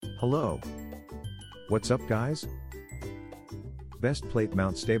Hello. What's up, guys? Best plate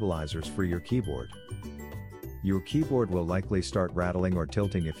mount stabilizers for your keyboard. Your keyboard will likely start rattling or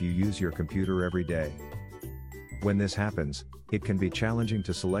tilting if you use your computer every day. When this happens, it can be challenging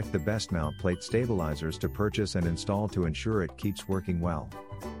to select the best mount plate stabilizers to purchase and install to ensure it keeps working well.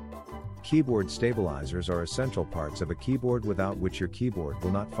 Keyboard stabilizers are essential parts of a keyboard without which your keyboard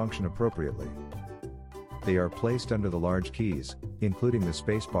will not function appropriately. They are placed under the large keys, including the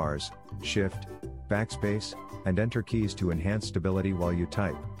space bars, shift, backspace, and enter keys to enhance stability while you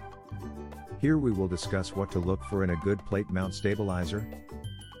type. Here we will discuss what to look for in a good plate mount stabilizer.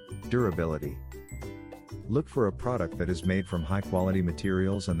 Durability. Look for a product that is made from high-quality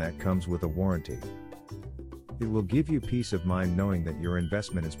materials and that comes with a warranty. It will give you peace of mind knowing that your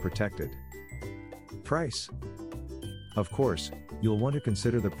investment is protected. Price. Of course, you'll want to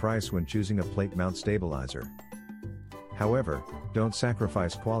consider the price when choosing a plate mount stabilizer. However, don't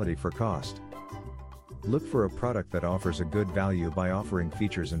sacrifice quality for cost. Look for a product that offers a good value by offering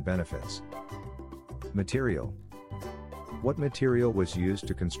features and benefits. Material. What material was used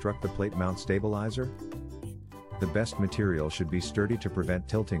to construct the plate mount stabilizer? The best material should be sturdy to prevent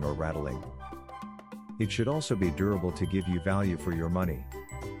tilting or rattling. It should also be durable to give you value for your money.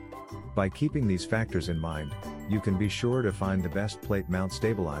 By keeping these factors in mind, you can be sure to find the best plate mount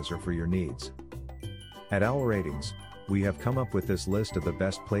stabilizer for your needs. At Owl Ratings, we have come up with this list of the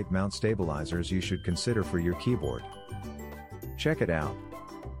best plate mount stabilizers you should consider for your keyboard. Check it out.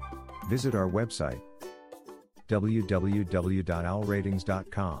 Visit our website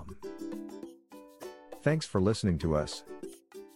www.owlratings.com. Thanks for listening to us.